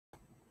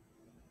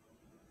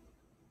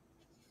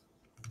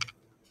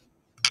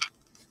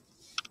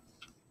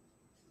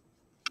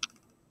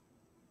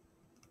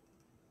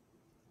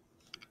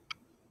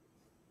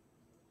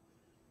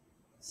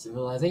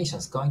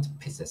Civilization's going to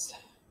pieces,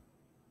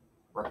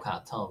 broke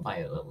out Tom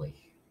violently.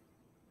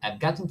 I've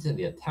gotten to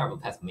the terrible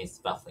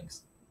pessimist about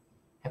things.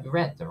 Have you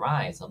read The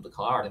Rise of the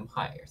Colored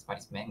Empires by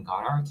this man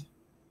Goddard?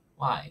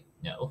 Why,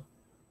 no.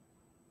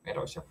 Read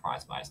was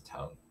surprised by his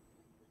tone.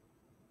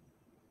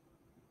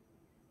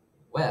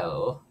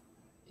 Well,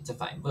 it's a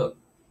fine book,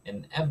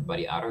 and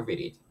everybody ought to read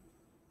it.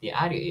 The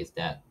idea is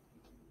that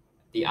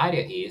the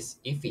idea is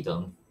if we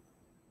don't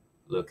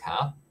look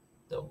up,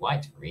 the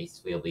white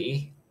race will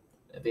be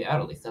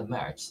utterly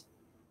submerged.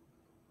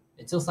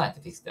 It's all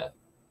scientific stuff.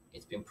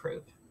 It's been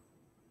proved.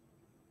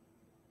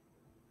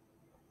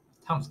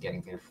 Tom's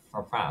getting very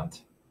profound,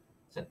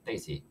 said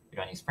Daisy with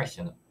an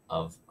expression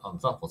of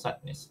unthoughtful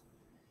sadness.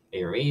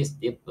 He reads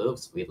deep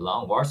books with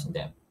long words in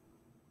them.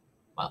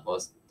 What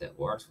was the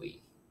word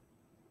we?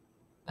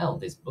 Well,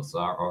 these books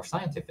are all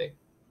scientific,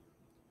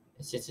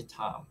 insisted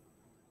Tom,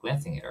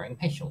 glancing at her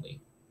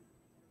impatiently.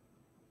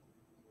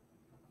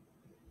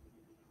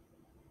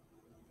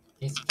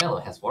 This fellow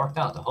has worked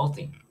out the whole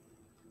thing.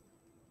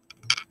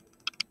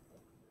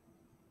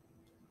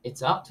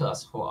 It's up to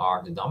us who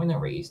are the dominant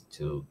race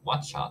to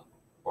watch out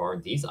for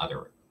these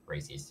other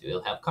races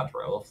will have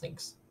control of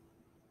things.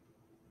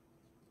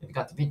 We've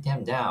got to beat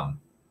them down,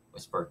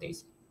 whispered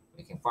Daisy,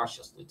 looking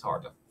cautiously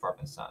toward the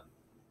forbidden sun.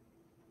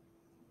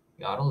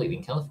 We ought to live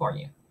in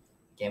California,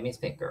 began Miss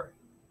Baker.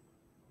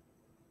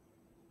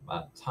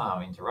 But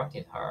Tom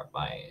interrupted her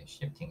by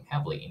shifting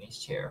heavily in his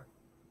chair.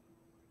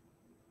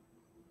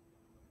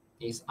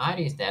 This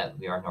idea is that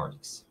we are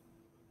Nordics.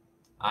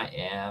 I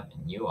am,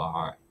 and you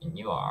are,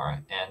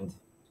 and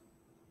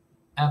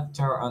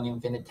after an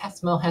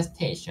infinitesimal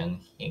hesitation,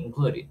 he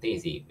included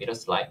Daisy with a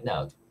slight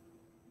nod,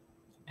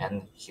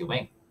 and she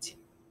winked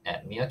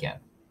at me again.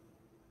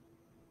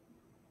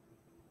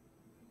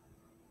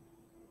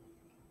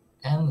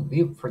 And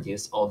we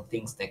produce all the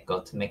things that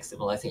go to make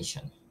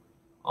civilization.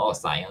 All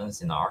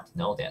science and art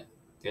know that.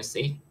 Do you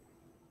see?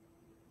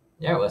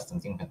 There was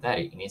something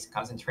pathetic in his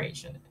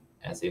concentration,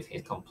 as if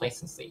his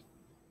complacency,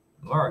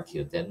 more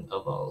acute than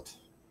of old,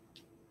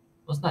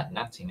 was not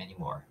enough to him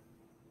anymore.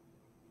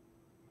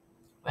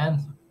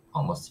 When,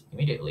 almost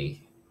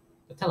immediately,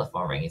 the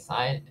telephone rang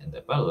inside and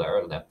the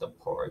butler left the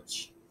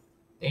porch,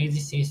 Daisy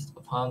seized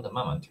upon the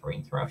momentary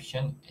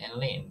interruption and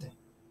leaned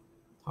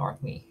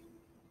toward me.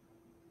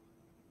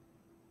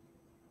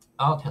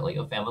 I'll tell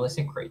you a family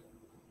secret,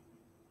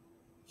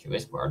 she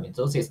whispered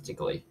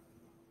enthusiastically.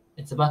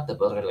 It's about the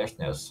butler's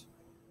nose.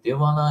 Do you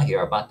wanna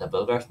hear about the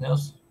butler's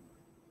nose?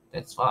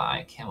 That's why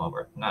I came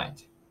over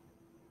tonight.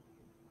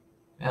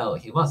 Well,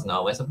 he wasn't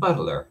always a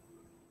butler.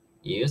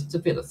 He used to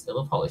be the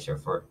silver polisher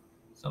for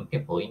some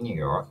people in New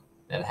York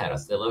that had a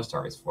silver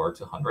service for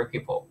 200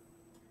 people.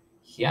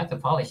 He had to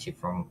polish it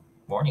from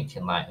morning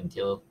till night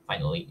until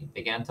finally it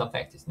began to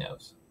affect his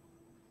nose.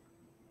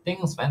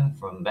 Things went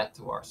from bad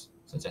to worse,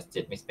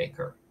 suggested Miss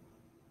Baker.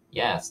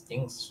 Yes,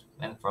 things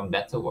went from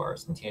bad to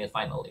worse until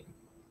finally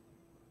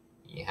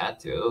he had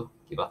to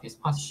give up his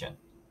position.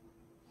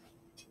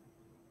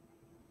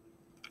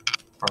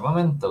 For a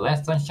moment, the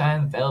last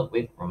sunshine fell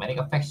with romantic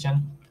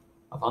affection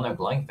upon her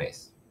glowing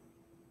face.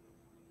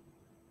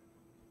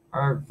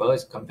 Her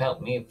voice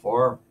compelled me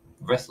forward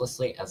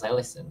restlessly as I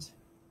listened.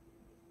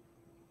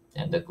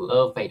 Then the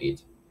glow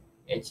faded,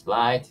 each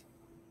light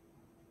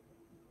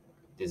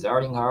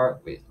deserting her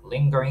with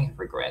lingering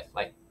regret,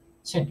 like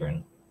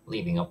children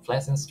leaving a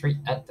pleasant street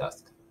at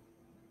dusk.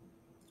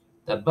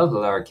 The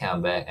butler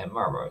came back and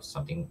murmured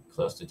something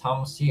close to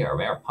Tom's ear,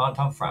 whereupon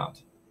Tom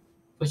frowned,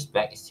 pushed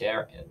back his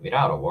chair, and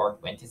without a word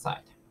went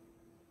inside.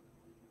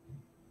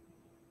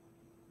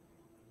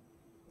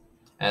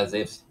 As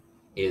if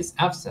his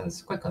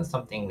absence quickened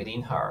something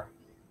within her,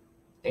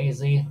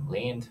 Daisy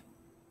leaned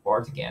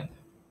forward again,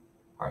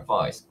 her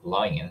voice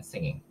glowing and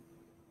singing.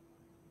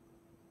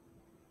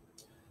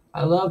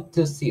 I love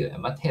to see you at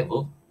my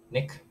table,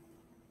 Nick.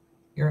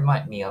 You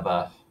remind me of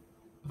a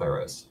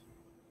rose,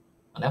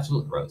 an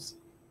absolute rose,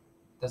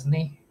 doesn't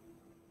he?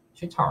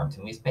 She turned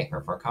to Miss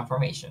Baker for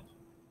confirmation.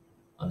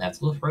 An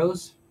absolute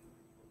rose?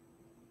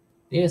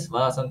 This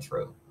wasn't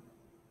true.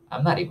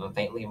 I'm not even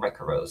faintly like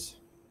a rose.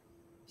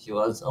 She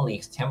was only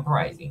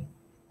extemporizing,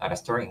 not a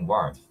stirring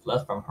warmth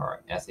flowed from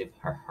her as if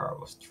her heart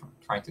was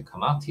trying to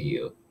come out to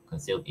you,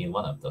 concealed in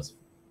one of those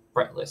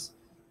breathless,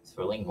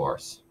 thrilling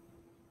words.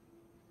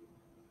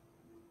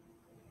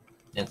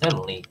 Then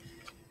suddenly,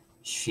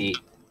 she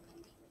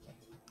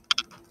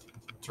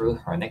threw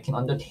her napkin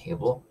on the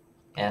table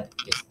and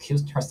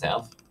excused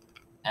herself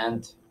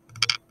and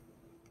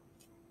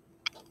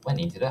went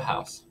into the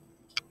house.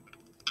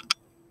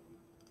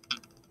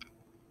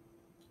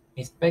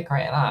 Miss Baker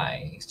and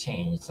I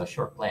exchanged a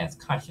short glance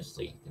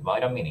consciously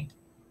devoid of meaning.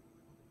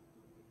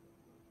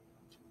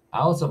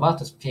 I was about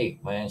to speak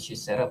when she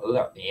sat up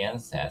alertly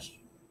and said,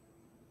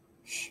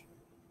 "Shh,"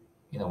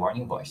 in a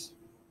warning voice.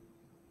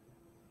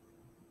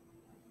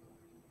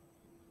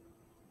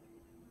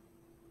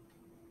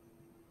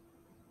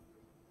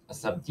 A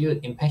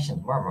subdued,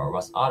 impatient murmur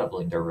was audible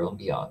in the room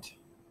beyond,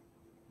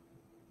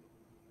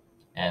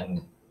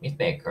 and Miss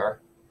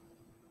Baker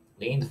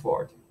leaned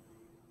forward,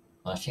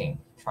 unashamed,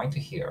 trying to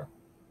hear.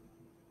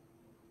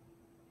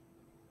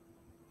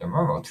 The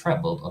murmur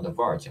trembled on the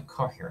verge of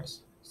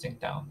coherence, sank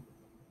down,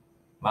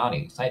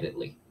 mounting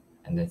excitedly,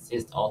 and then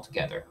ceased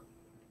altogether.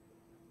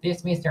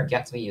 This Mr.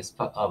 Gatsby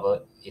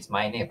is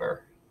my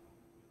neighbor,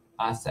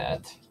 I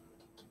said.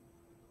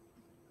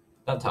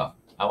 Don't talk.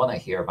 I want to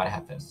hear what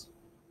happens.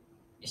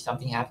 Is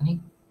something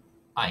happening?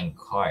 I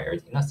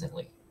inquired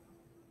innocently.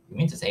 You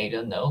mean to say you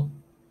don't know?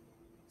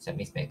 Said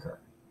Miss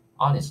Baker,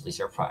 honestly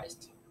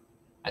surprised.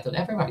 I thought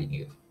everybody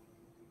knew.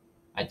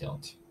 I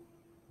don't.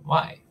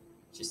 Why?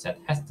 She said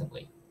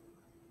hesitantly.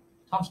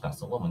 Tom's got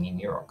some woman in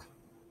New York.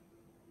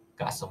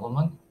 Got some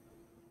woman?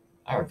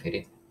 I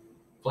repeated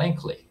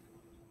blankly.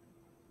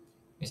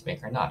 Miss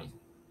Baker nodded.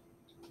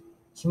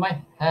 She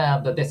might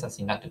have the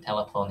decency not to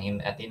telephone him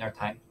at dinner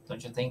time,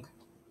 don't you think?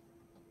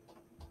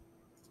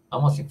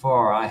 Almost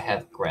before I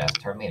had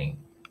grasped her meaning,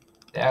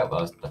 there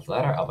was the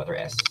flutter of a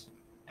dress,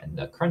 and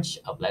the crunch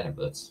of leather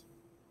boots,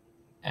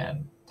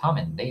 and Tom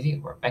and Daisy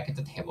were back at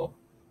the table.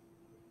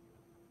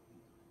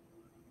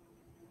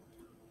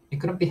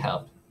 It couldn't be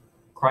helped,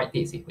 cried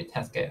Daisy with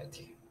tense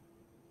gaiety.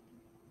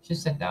 She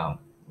sat down,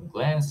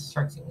 glanced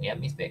searchingly at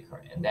Miss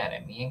Baker and then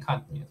at me and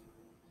continued.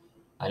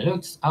 I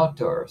looked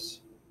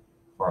outdoors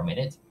for a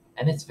minute,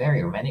 and it's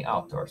very romantic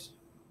outdoors.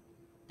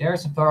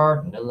 There's a bird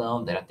on the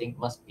lawn that I think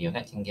must be a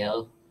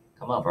nightingale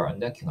come over on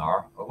the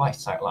canal or white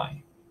side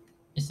line.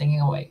 It's singing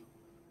away,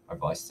 her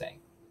voice sang.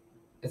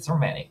 It's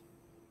romantic,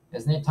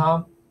 isn't it,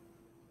 Tom?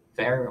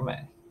 Very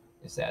romantic,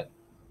 he said,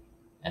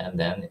 and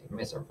then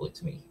miserably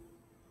to me.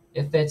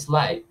 If it's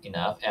light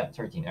enough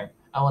after dinner,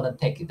 I want to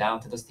take you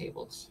down to the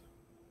stables.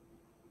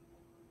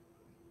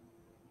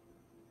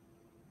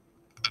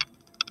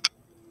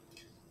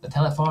 The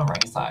telephone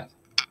rang aside,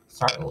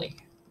 startlingly,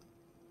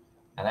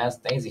 and as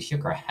Daisy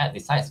shook her head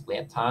decisively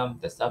at Tom,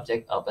 the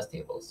subject of the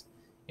stables,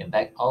 in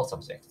fact all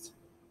subjects,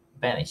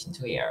 vanished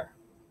into air.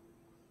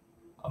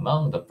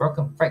 Among the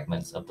broken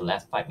fragments of the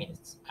last 5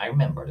 minutes, I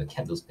remember the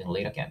candles being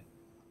lit again,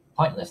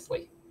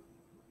 pointlessly,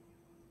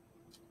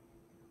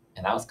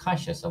 and I was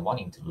conscious of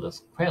wanting to look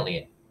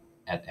squarely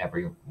at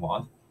every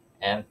one,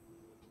 and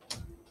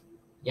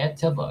yet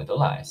to avoid the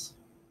lies.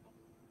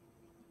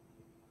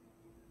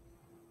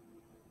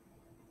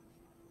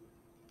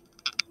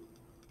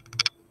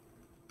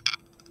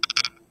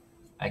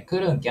 I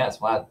couldn't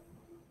guess what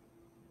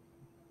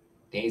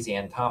Daisy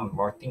and Tom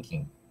were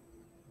thinking,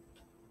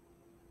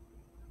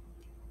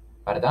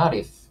 but I doubt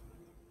if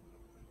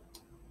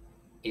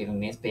even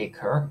Miss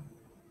Baker,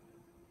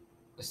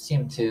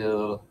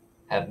 who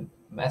have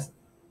mas-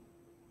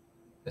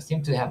 who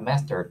seemed to have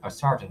mastered a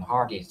certain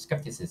hardy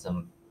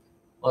skepticism,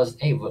 was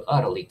able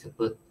utterly to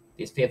put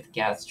this fifth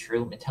gas's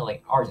true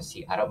metallic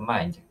urgency out of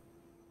mind.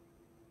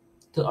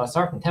 To a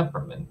certain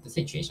temperament, the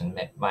situation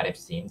might have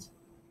seemed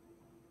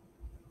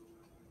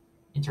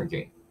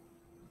intriguing.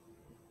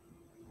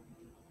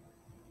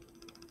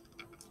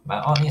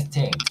 My own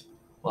instinct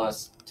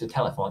was to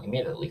telephone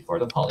immediately for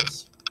the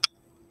police.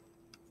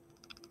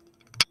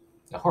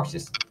 The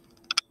horses,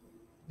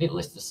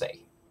 needless to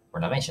say, were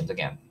not mentioned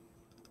again.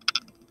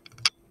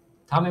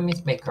 Tom and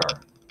Miss Baker,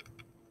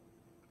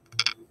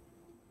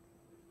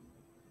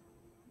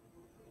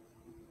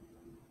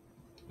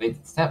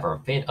 with several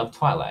feet of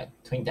twilight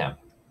between them,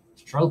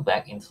 strolled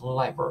back into the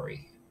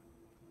library,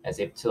 as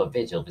if to a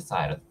vigil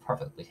beside a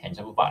perfectly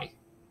tangible body.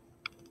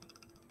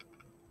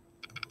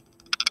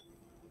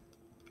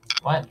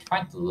 While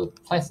trying to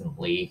look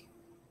pleasantly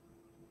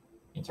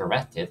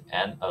interested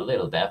and a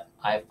little deaf,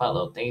 I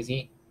followed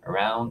Daisy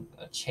around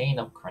a chain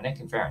of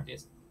connecting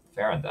verandas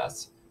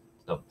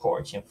to the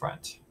porch in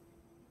front.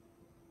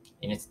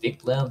 In its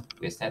deep gloom,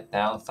 we sat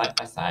down side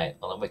by side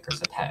on a wicker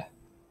settee.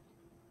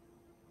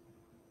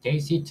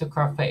 Daisy took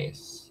her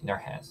face in her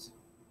hands,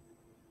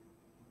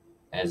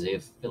 as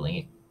if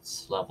feeling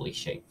its lovely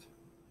shape.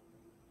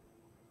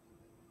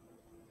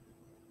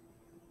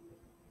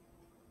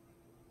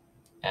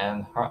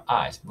 And her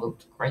eyes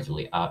moved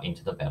gradually out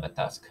into the velvet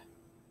dusk.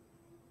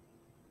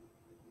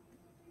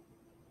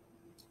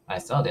 I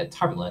saw that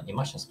turbulent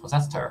emotions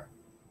possessed her.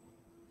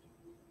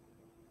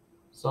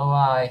 So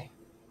I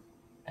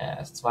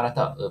asked what I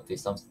thought would be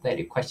some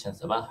steady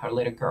questions about her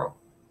little girl.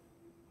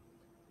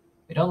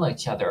 We don't know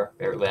each other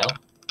very well,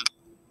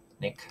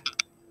 Nick,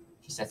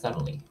 she said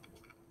suddenly.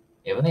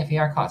 Even if we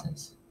are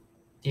cousins,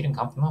 didn't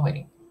come from a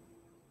wedding.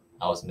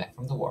 I was back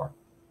from the war.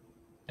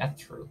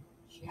 That's true,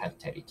 she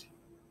hesitated.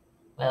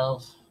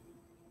 Well,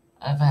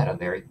 I've had a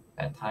very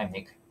bad time,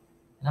 Nick,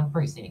 and I'm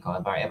pretty cynical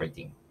about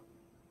everything.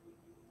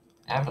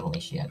 Evidently,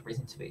 she had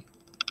reason to be.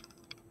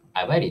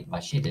 I waited,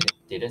 but she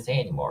didn't say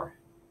any more,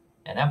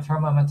 and after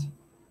a moment,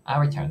 I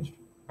returned,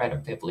 rather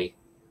feebly,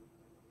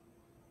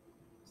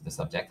 to the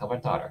subject of her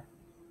daughter.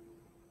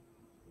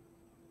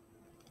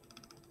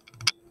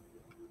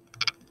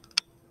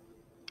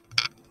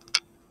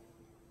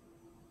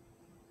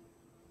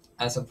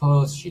 I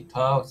suppose she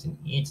talks and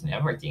eats and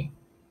everything.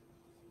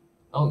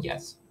 Oh,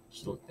 yes,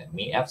 she looked at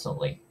me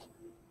absently.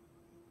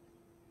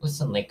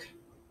 Listen, Nick,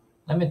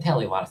 let me tell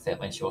you what I said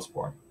when she was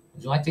born.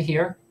 Would you like to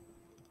hear?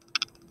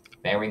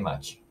 Very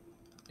much.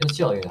 You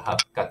surely have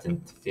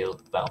gotten to feel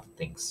about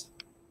things.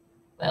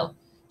 Well,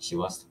 she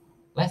was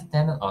less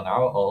than an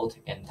hour old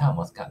and Tom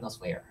was God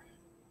knows where.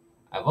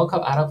 I woke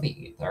up out of the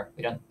ether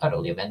with an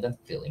utterly abandoned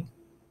feeling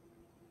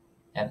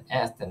and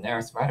asked the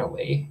nurse right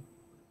away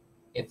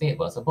if it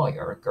was a boy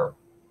or a girl.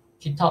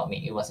 She told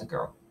me it was a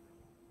girl,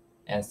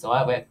 and so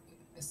I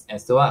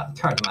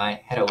turned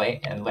my head away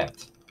and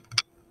wept.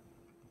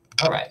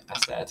 All right, I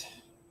said.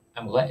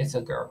 I'm glad it's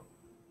a girl,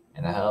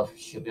 and I hope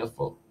she'll be a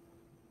fool.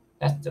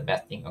 That's the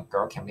best thing a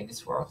girl can be in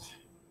this world.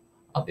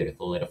 A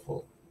beautiful little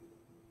fool.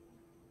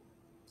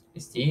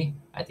 You see,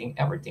 I think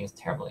everything's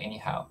terrible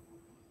anyhow.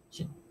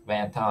 She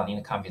went on in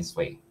a confident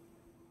way.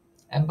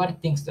 Everybody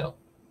thinks so.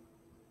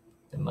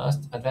 The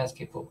most advanced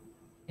people.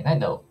 And I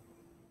know.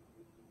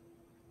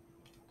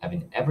 I've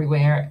been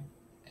everywhere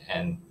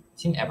and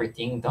seen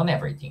everything, done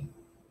everything.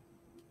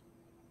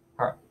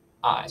 Her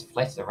eyes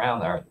flashed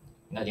around her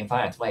in a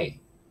defiant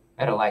way,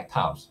 rather like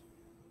Tom's,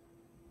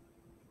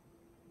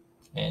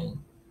 and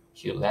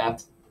she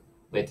laughed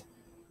with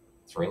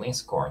thrilling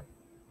scorn.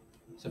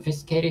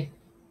 Sophisticated?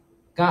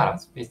 God, I'm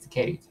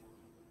sophisticated.